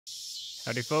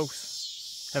Howdy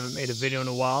folks, haven't made a video in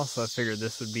a while, so I figured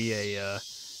this would be a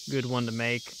good one to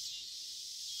make.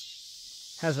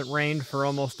 Hasn't rained for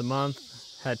almost a month,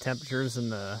 had temperatures in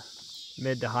the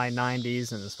mid to high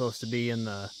 90s, and it's supposed to be in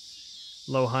the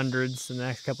low hundreds in the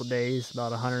next couple days, about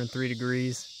 103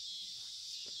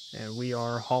 degrees. And we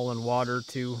are hauling water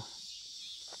to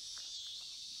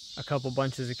a couple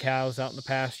bunches of cows out in the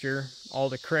pasture. All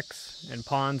the creeks and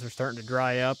ponds are starting to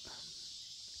dry up,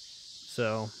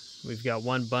 so we've got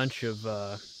one bunch of,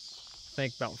 I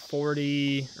think about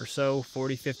 40 or so,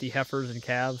 50 heifers and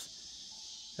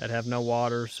calves that have no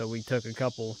water. So we took a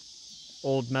couple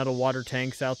old metal water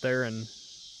tanks out there and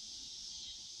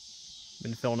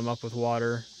been filling them up with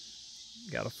water.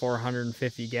 Got a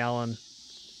 450 gallon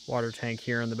water tank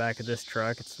here in the back of this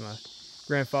truck. It's my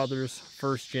grandfather's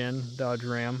first gen Dodge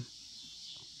Ram.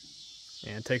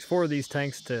 And it takes 4 of these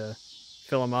tanks to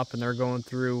fill them up, and they're going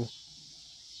through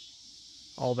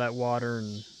all that water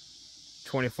in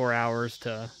 24 hours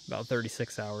to about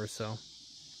 36 hours, so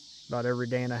about every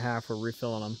day and a half we're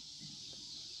refilling them.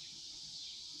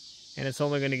 And it's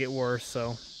only going to get worse,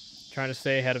 so trying to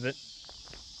stay ahead of it.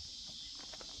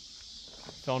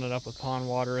 Filling it up with pond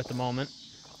water at the moment.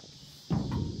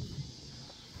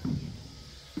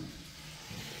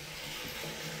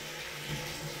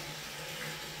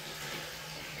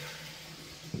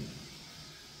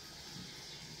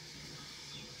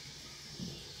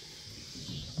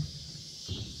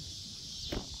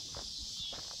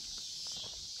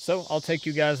 So I'll take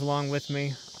you guys along with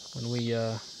me when we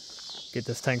get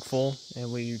this tank full and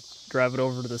we drive it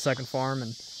over to the second farm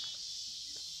and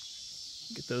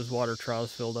get those water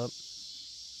troughs filled up.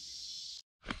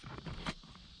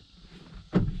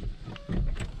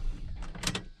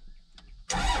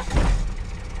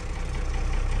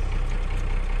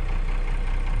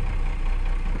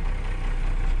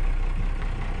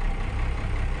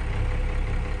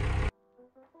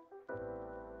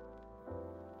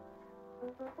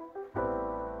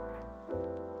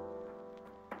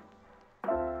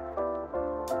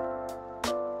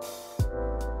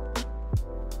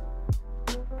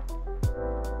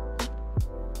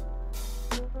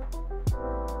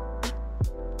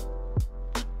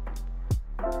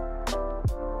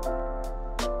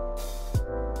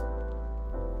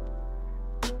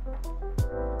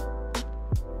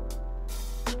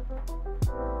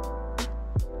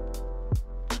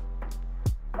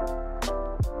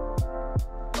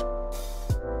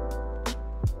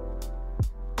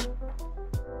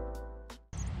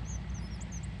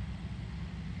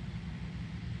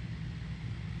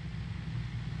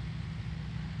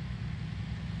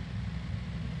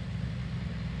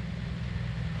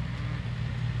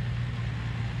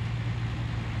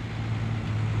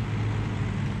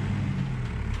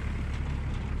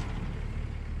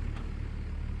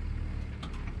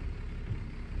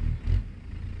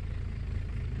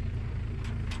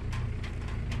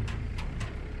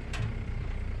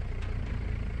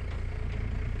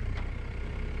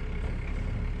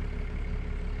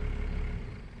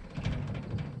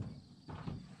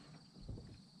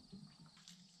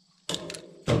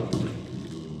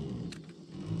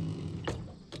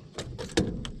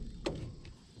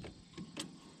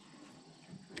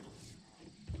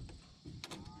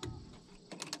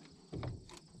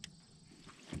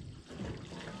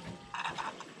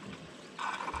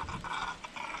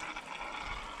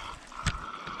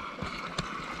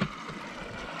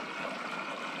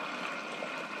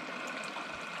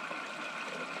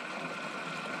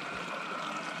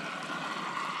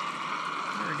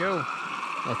 Go.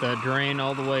 Let that drain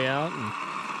all the way out and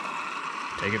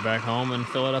take it back home and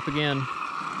fill it up again.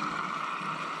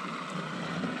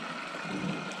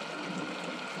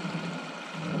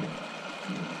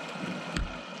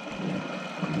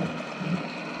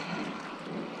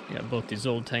 Got both these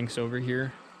old tanks over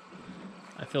here.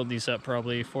 I filled these up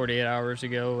probably 48 hours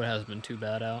ago. It hasn't been too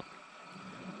bad out.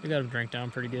 We got them drink down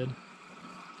pretty good.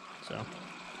 So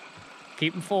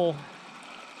keep them full.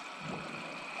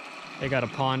 They got a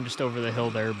pond just over the hill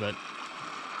there, but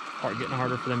getting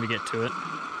harder for them to get to it.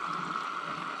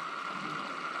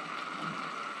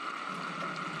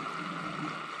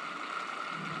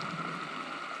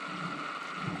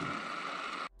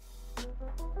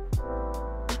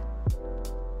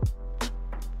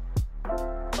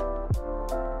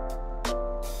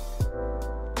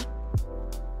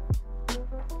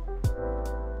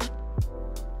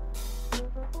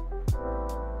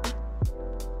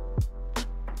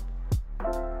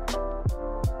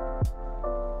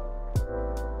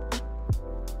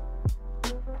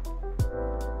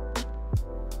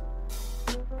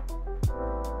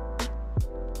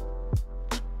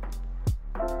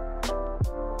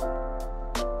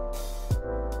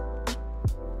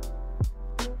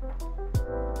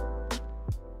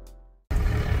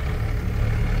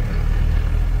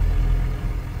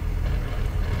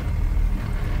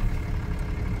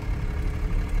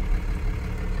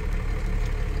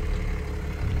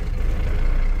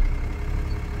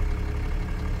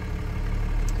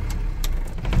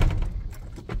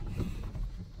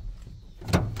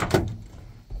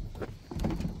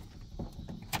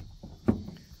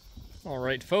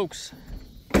 Alright folks,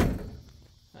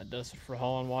 that does it for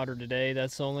hauling water today.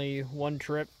 That's only one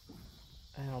trip,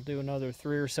 and I'll do another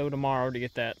 3 or so tomorrow to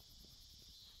get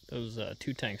those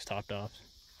 2 tanks topped off.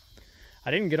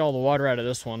 I didn't get all the water out of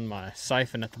this one. My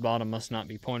siphon at the bottom must not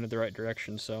be pointed the right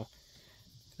direction, so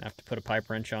I have to put a pipe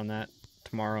wrench on that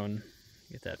tomorrow and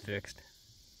get that fixed,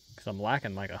 because I'm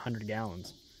lacking like 100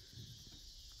 gallons.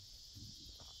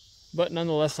 But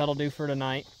nonetheless, that'll do for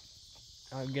tonight.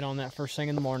 I'll get on that first thing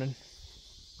in the morning.